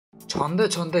ছন্দে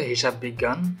ছন্দে হিসাব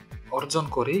বিজ্ঞান অর্জন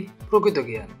করি প্রকৃত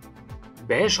জ্ঞান।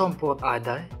 ব্যয় সম্পদ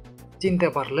আদায় চিনতে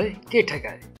পারলে কে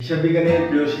ঠেকায়। হিসাব বিজ্ঞানের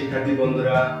প্রিয় শিক্ষার্থী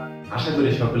বন্ধুরা, আশা করি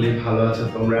সকলেই ভালো আছো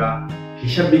তোমরা।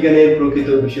 হিসাব বিজ্ঞানের প্রকৃত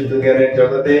বিশুদ্ধ জ্ঞানের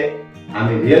জগতে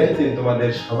আমি রিয়াজুদ্দিন তোমাদের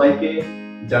সবাইকে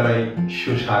জানাই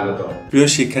সুস্বাগত। প্রিয়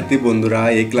শিক্ষার্থী বন্ধুরা,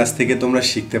 এই ক্লাস থেকে তোমরা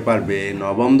শিখতে পারবে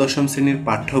নবম-দশম শ্রেণীর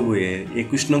পাঠ্য বইয়ে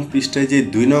 21 নং পৃষ্ঠায় যে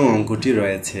 2 নং অঙ্কটি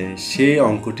রয়েছে সেই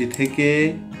অঙ্কটি থেকে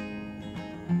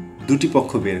দুটি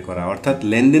পক্ষ বের করা, অর্থাৎ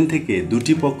লেনদেন থেকে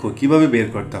দুটি পক্ষ কিভাবে বের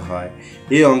করতে হয়।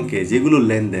 এই অঙ্কে যেগুলো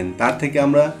লেনদেন তার থেকে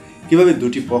আমরা কিভাবে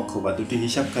দুটি পক্ষ বা দুটি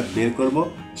হিসাব খাত বের করব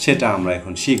সেটা আমরা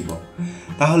এখন শিখব।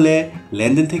 তাহলে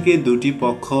লেনদেন থেকে দুটি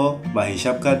পক্ষ বা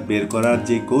হিসাব খাত বের করার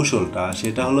যে কৌশলটা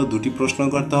সেটা হলো দুটি প্রশ্ন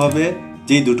করতে হবে,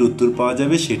 যেই দুটো উত্তর পাওয়া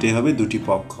যাবে সেটাই হবে দুটি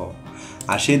পক্ষ।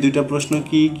 আর সেই দুইটা প্রশ্ন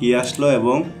কি আসলো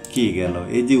এবং কি গেল,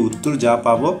 এই যে উত্তর যা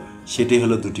পাবো সেটাই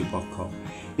হলো দুটি পক্ষ।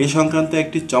 এই সংক্রান্ত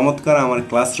একটি চমৎকার আমার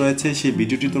ক্লাস রয়েছে, সেই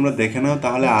ভিডিওটি তোমরা দেখে নাও,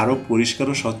 তাহলে আরও পরিষ্কার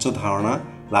ও স্বচ্ছ ধারণা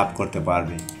লাভ করতে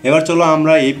পারবে। এবার চলো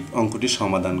আমরা এই অঙ্কটি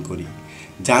সমাধান করি।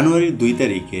 জানুয়ারির 2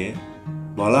 তারিখে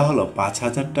বলা হলো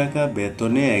 5,000 টাকা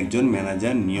বেতনে একজন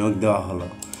ম্যানেজার নিয়োগ দেওয়া হলো,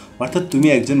 অর্থাৎ তুমি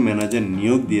একজন ম্যানেজার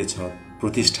নিয়োগ দিয়েছ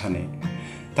প্রতিষ্ঠানে।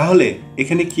 তাহলে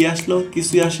এখানে কি আসলো?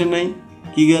 কিছুই আসে নাই।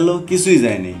 কি গেল? কিছুই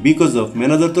যায়নি। বিকজ অফ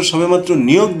ম্যানেজার তো সবেমাত্র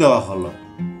নিয়োগ দেওয়া হলো।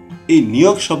 এই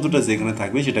নিয়োগ শব্দটা যেখানে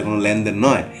থাকবে সেটা কোনো লেনদেন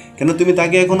নয়, কেন তুমি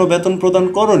তাকে এখনো বেতন প্রদান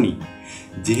করনি।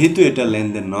 যেহেতু এটা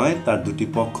লেনদেন নয়, তার দুটি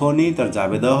পক্ষ নেই, তার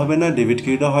যাবে দেওয়া হবে না, ডেবিট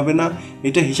ক্রেডিটও হবে না,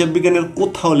 এটা হিসাব বিজ্ঞানের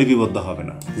কোথাও লিপিবদ্ধ হবে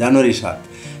না। জানুয়ারি 7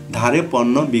 ধারে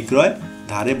পণ্য বিক্রয়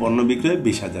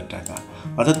 20,000 টাকা,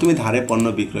 অর্থাৎ তুমি ধারে পণ্য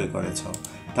বিক্রয় করেছ।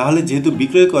 তাহলে যেহেতু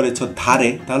বিক্রয় করেছ ধারে,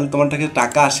 তাহলে তোমার কাছে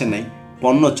টাকা আসে নাই,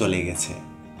 পণ্য চলে গেছে।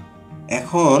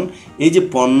 এখন এই যে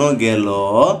পণ্য গেল,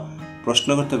 প্রশ্ন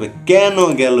করতে হবে কেন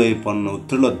গেল এই পণ্য।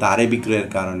 উত্তর হলো ধারে বিক্রয়ের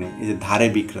কারণে। এই যে ধারে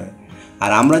বিক্রয়,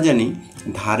 আর আমরা জানি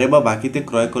ধারে বা বাকিতে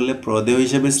ক্রয় করলে প্রদেয়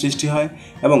হিসেবে সৃষ্টি হয়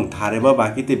এবং ধারে বা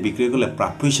বাকিতে বিক্রয় করলে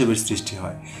প্রাপ্য হিসেবে সৃষ্টি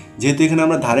হয়। যেহেতু এখানে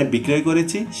আমরা ধারে বিক্রয়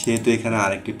করেছি, সেহেতু এখানে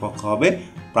আরেকটি পক্ষ হবে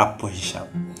প্রাপ্য হিসাব।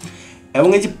 এবং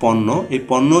এই যে পণ্য, এই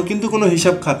পণ্য কিন্তু কোনো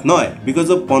হিসাব খাত নয়, বিকজ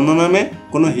অফ পণ্য নামে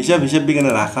কোনো হিসাব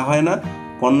বিজ্ঞানে রাখা হয় না।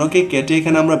 পণ্যকে কেটে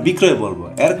এখানে আমরা বিক্রয় বলবো।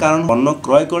 এর কারণ পণ্য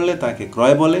ক্রয় করলে তাকে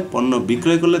ক্রয় বলে, পণ্য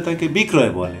বিক্রয় করলে তাকে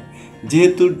বিক্রয় বলে।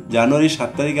 যেহেতু জানুয়ারি 7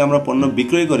 তারিখে আমরা পণ্য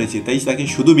বিক্রয় করেছি, তাই তাকে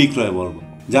শুধু বিক্রয় বলবো।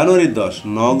 জানুয়ারি 10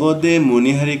 নগদে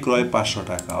মণিহারি ক্রয় 500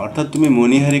 টাকা, অর্থাৎ তুমি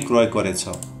মণিহারি ক্রয় করেছ,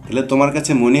 তাহলে তোমার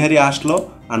কাছে মণিহারি আসলো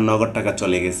আর নগদ টাকা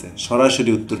চলে গেছে।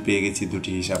 সরাসরি উত্তর পেয়ে গেছি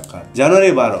দুটি হিসাব খাত।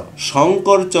 জানুয়ারি 12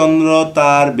 শঙ্করচন্দ্র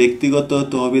তার ব্যক্তিগত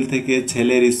তহবিল থেকে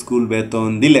ছেলের স্কুল বেতন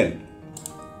দিলেন।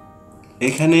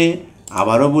 এখানে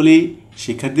আবারও বলি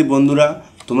শিক্ষার্থী বন্ধুরা,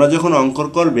 তোমরা যখন অঙ্ক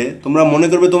করবে তোমরা মনে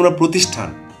করবে তোমরা প্রতিষ্ঠান।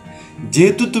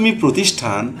 যেহেতু তুমি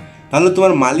প্রতিষ্ঠান, তাহলে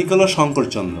তোমার মালিক হলো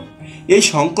শঙ্করচন্দ্র। এই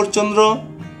শঙ্করচন্দ্র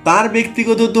তার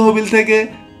ব্যক্তিগত তহবিল থেকে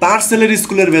তার ছেলের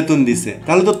স্কুলের বেতন দিছে,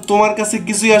 তাহলে তো তোমার কাছে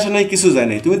কিছুই আসে নাই, কিছু যায়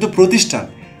নাই, তুমি তো প্রতিষ্ঠান।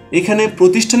 এখানে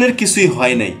প্রতিষ্ঠানের কিছুই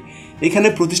হয় নাই। এখানে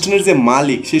প্রতিষ্ঠানের যে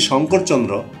মালিক সেই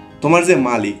শঙ্করচন্দ্র, তোমার যে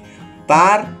মালিক,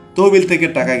 তার তহবিল থেকে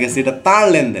টাকা গেছে, এটা তার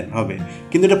লেনদেন হবে,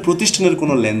 কিন্তু এটা প্রতিষ্ঠানের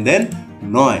কোনো লেনদেন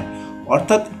নয়।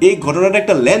 অর্থাৎ এই ঘটনাটা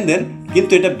একটা লেনদেন,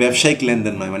 কিন্তু এটা ব্যবসায়িক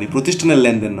লেনদেন নয়, মানে প্রতিষ্ঠানের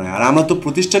লেনদেন নয়। আর আমরা তো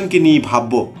প্রতিষ্ঠানকে নিয়ে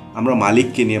ভাববো, আমরা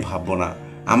মালিককে নিয়ে ভাববো না।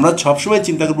 আমরা সবসময়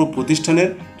চিন্তা করবো প্রতিষ্ঠানের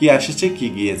কি আসছে কি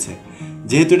গিয়েছে।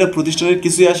 যেহেতু এটা প্রতিষ্ঠানের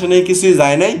কিছুই আসে নাই, কিছুই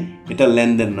যায় নাই, এটা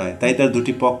লেনদেন নয়, তাই তার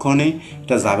দুটি পক্ষ নেই,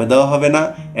 এটা যাবে দেওয়া হবে না,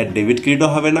 এর ডেবিট ক্রেডিটও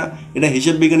হবে না, এটা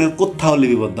হিসাব বিজ্ঞানের কোথাও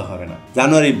লিপিবদ্ধ হবে না।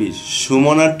 জানুয়ারি 20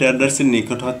 সুমনা ট্রেডার্সের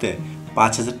নিকট হতে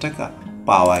 5,000 টাকা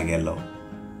পাওয়া গেল।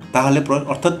 তাহলে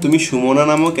অর্থাৎ তুমি সুমনা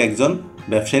নামক একজন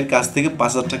ব্যবসায়ীর কাছ থেকে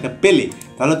 5,000 টাকা পেলে,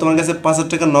 তাহলে তোমার কাছে 5,000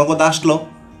 টাকা নগদ আসলো,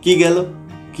 কি গেল?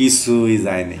 কিছুই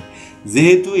যায়নি।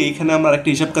 যেহেতু এইখানে আমরা একটা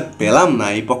হিসাব খাত পেলাম না,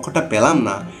 এই পক্ষটা পেলাম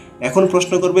না, এখন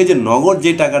প্রশ্ন করবে যে নগদ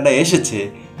যে টাকাটা এসেছে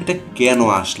এটা কেন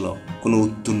আসলো? কোনো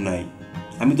উত্তর নাই।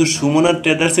 আমি তো সুমনা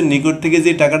ট্রেডার্সের নিকট থেকে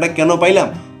যে টাকাটা কেন পাইলাম,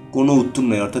 কোনো উত্তর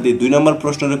নাই। অর্থাৎ এই 2 নম্বর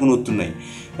প্রশ্নের কোনো উত্তর নাই।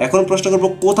 এখন প্রশ্ন করবো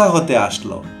কোথা হতে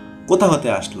আসলো? কোথা হতে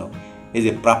আসলো? এই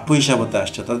যে প্রাপ্য হিসাব হতে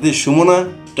আসছে, অর্থাৎ সুমনা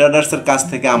ট্রেডার্সের কাছ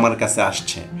থেকে আমার কাছে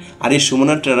আসছে, আর এই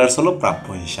সুমনা ট্রেডার্স হলো প্রাপ্য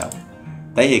হিসাব।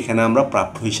 তাই এখানে আমরা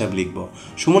প্রাপ্য হিসাব লিখব।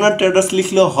 সুমনা ট্রেডার্স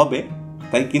লিখলেও হবে,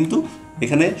 তাই কিন্তু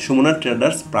এখানে সুমনা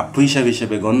ট্রেডার্স প্রাপ্য হিসাব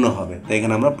হিসেবে গণ্য হবে, তাই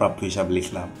এখানে আমরা প্রাপ্য হিসাব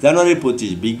লিখলাম। জানুয়ারি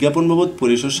 25 বিজ্ঞাপন বাবদ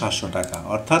পরিশোধ 700 টাকা,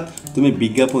 অর্থাৎ তুমি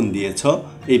বিজ্ঞাপন দিয়েছ,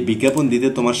 এই বিজ্ঞাপন দিতে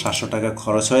তোমার 700 টাকা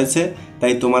খরচ হয়েছে,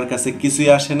 তাই তোমার কাছে কিছুই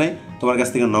আসে নাই, তোমার কাছ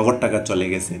থেকে নগদ টাকা চলে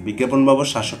গেছে। বিজ্ঞাপন বাবদ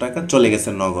 700 টাকা চলে গেছে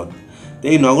নগদ। তো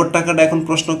এই নগদ টাকাটা এখন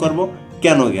প্রশ্ন করব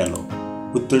কেন গেল?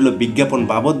 উত্তর হলো বিজ্ঞাপন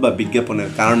বাবদ বা বিজ্ঞাপনের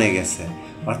কারণে গেছে,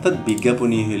 অর্থাৎ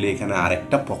বিজ্ঞাপনই হইলে এখানে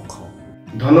আরেকটা পক্ষ।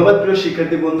 ধন্যবাদ প্রিয়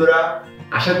শিক্ষার্থী বন্ধুরা,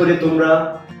 আশা করি তোমরা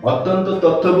অত্যন্ত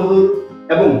তথ্যবহুল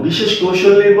এবং বিশেষ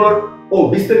কৌশল নির্ভর ও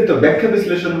বিস্তারিত ব্যাখ্যা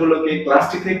বিশ্লেষণমূলক এই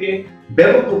ক্লাসটি থেকে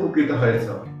ব্যাপক উপকৃত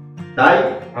হয়েছে। তাই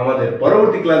আমাদের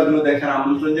পরবর্তী ক্লাসগুলো দেখার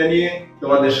আমন্ত্রণ জানিয়ে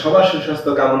তোমাদের সবার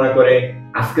সুস্বাস্থ্য কামনা করে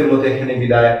আজকের মতো এখানে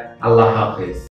বিদায়। আল্লাহ হাফেজ।